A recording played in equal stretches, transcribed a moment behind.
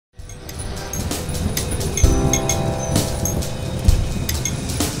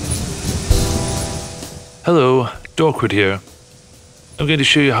Hello, Dorkwood here. I'm going to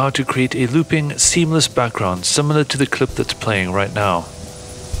show you how to create a looping, seamless background similar to the clip that's playing right now.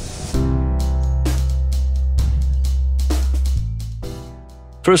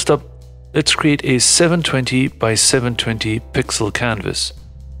 First up, let's create a 720 by 720 pixel canvas.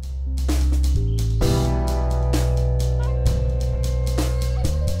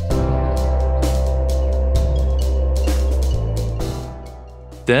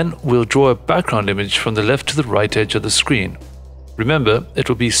 Then we'll draw a background image from the left to the right edge of the screen. Remember, it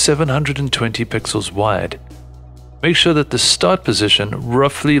will be 720 pixels wide. Make sure that the start position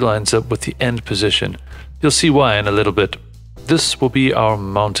roughly lines up with the end position. You'll see why in a little bit. This will be our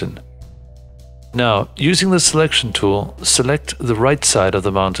mountain. Now, using the selection tool, select the right side of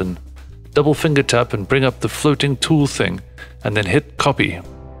the mountain. Double finger tap and bring up the floating tool thing, and then hit copy.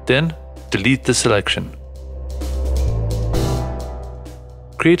 Then delete the selection.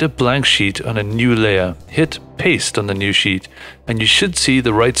 Create a blank sheet on a new layer, hit paste on the new sheet, and you should see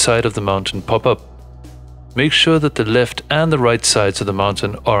the right side of the mountain pop up. Make sure that the left and the right sides of the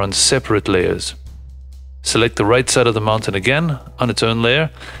mountain are on separate layers. Select the right side of the mountain again on its own layer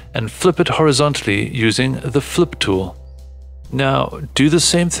and flip it horizontally using the flip tool. Now do the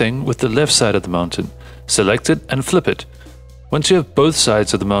same thing with the left side of the mountain. Select it and flip it. Once you have both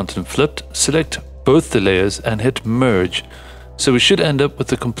sides of the mountain flipped, select both the layers and hit merge. So we should end up with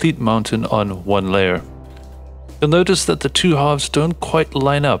the complete mountain on one layer. You'll notice that the two halves don't quite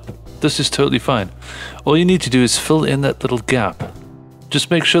line up. This is totally fine. All you need to do is fill in that little gap. Just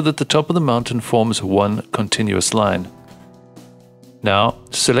make sure that the top of the mountain forms one continuous line. Now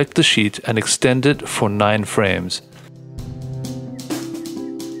select the sheet and extend it for 9 frames.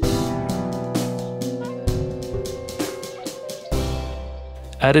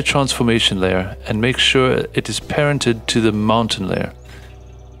 Add a transformation layer and make sure it is parented to the mountain layer.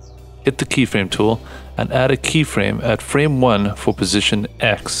 Hit the keyframe tool and add a keyframe at frame 1 for position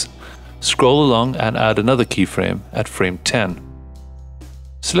X. Scroll along and add another keyframe at frame 10.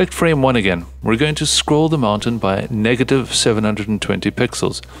 Select frame 1 again. We're going to scroll the mountain by negative 720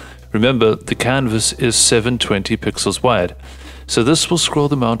 pixels. Remember, the canvas is 720 pixels wide, so this will scroll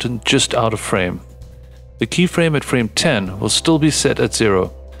the mountain just out of frame. The keyframe at frame 10 will still be set at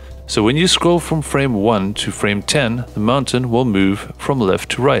 0. So when you scroll from frame 1 to frame 10, the mountain will move from left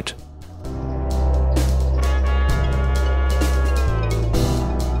to right.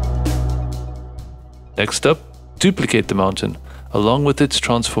 Next up, duplicate the mountain along with its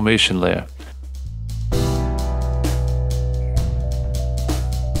transformation layer.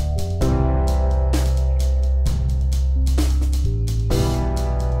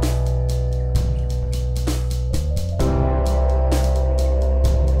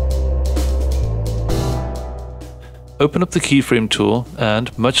 Open up the keyframe tool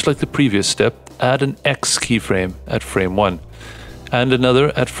and, much like the previous step, add an X keyframe at frame 1 and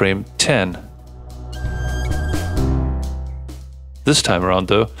another at frame 10. This time around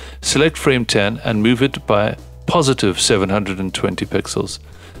though, select frame 10 and move it by positive 720 pixels.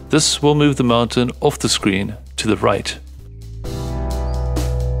 This will move the mountain off the screen to the right.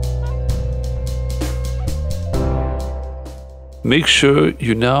 Make sure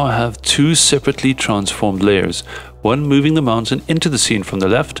you now have 2 separately transformed layers, one moving the mountain into the scene from the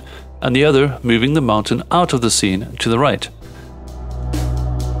left and the other moving the mountain out of the scene to the right.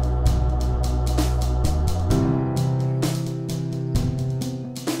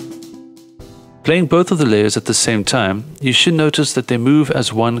 Playing both of the layers at the same time, you should notice that they move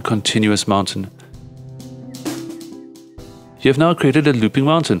as one continuous mountain. You have now created a looping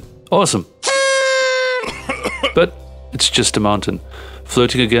mountain. Awesome! But it's just a mountain,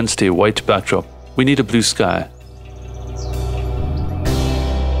 floating against a white backdrop. We need a blue sky.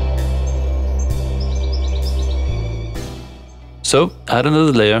 So add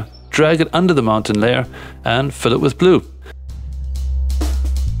another layer, drag it under the mountain layer, and fill it with blue.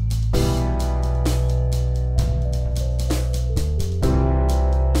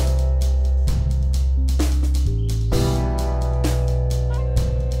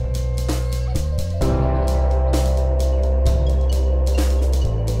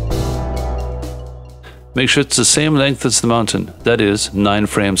 Make sure it's the same length as the mountain, that is, 9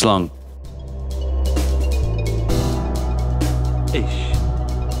 frames long.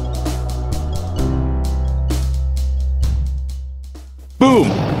 Boom!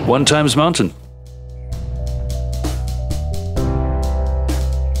 1 times mountain.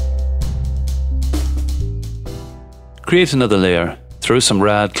 Create another layer. Throw some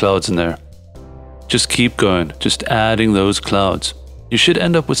rad clouds in there. Just keep going, just adding those clouds. You should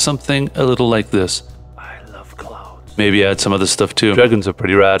end up with something a little like this. I love clouds. Maybe add some other stuff too. Dragons are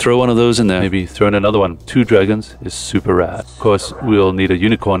pretty rad. Throw one of those in there. Maybe throw in another one. 2 dragons is super rad. Of course, we'll need a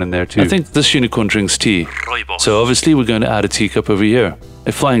unicorn in there too. I think this unicorn drinks tea. So obviously we're going to add a teacup over here.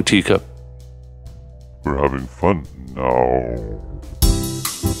 A flying teacup. We're having fun now.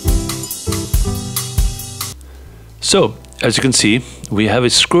 So, as you can see, we have a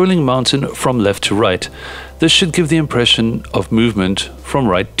scrolling mountain from left to right. This should give the impression of movement from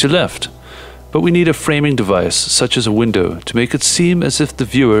right to left. But we need a framing device, such as a window, to make it seem as if the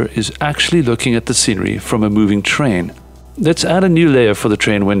viewer is actually looking at the scenery from a moving train. Let's add a new layer for the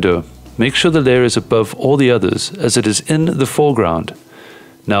train window. Make sure the layer is above all the others, as it is in the foreground.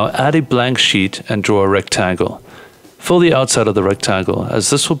 Now add a blank sheet and draw a rectangle. Fill the outside of the rectangle, as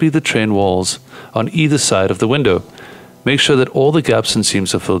this will be the train walls on either side of the window. Make sure that all the gaps and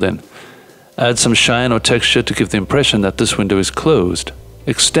seams are filled in. Add some shine or texture to give the impression that this window is closed.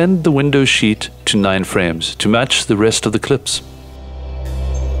 Extend the window sheet to 9 frames to match the rest of the clips.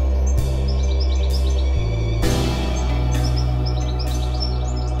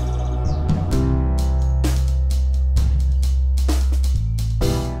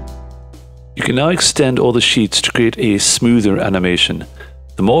 You can now extend all the sheets to create a smoother animation.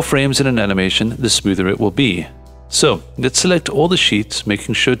 The more frames in an animation, the smoother it will be. So, let's select all the sheets,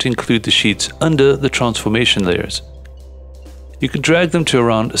 making sure to include the sheets under the transformation layers. You can drag them to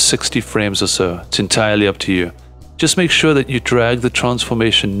around 60 frames or so. It's entirely up to you. Just make sure that you drag the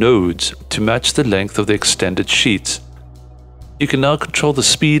transformation nodes to match the length of the extended sheets. You can now control the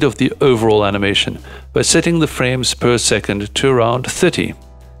speed of the overall animation by setting the frames per second to around 30.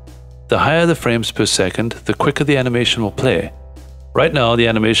 The higher the frames per second, the quicker the animation will play. Right now, the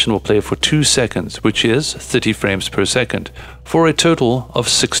animation will play for 2 seconds, which is 30 frames per second, for a total of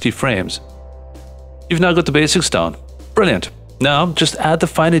 60 frames. You've now got the basics down. Brilliant. Now, just add the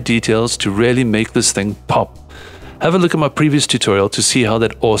finer details to really make this thing pop. Have a look at my previous tutorial to see how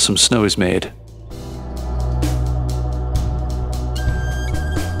that awesome snow is made.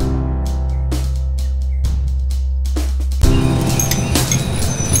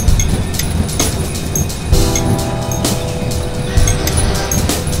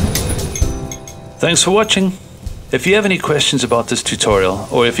 Thanks for watching. If you have any questions about this tutorial,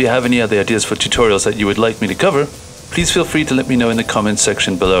 or if you have any other ideas for tutorials that you would like me to cover, please feel free to let me know in the comments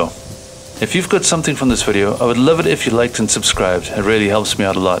section below. If you've got something from this video, I would love it if you liked and subscribed. It really helps me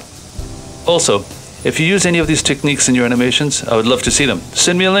out a lot. Also, if you use any of these techniques in your animations, I would love to see them.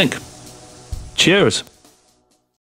 Send me a link. Cheers!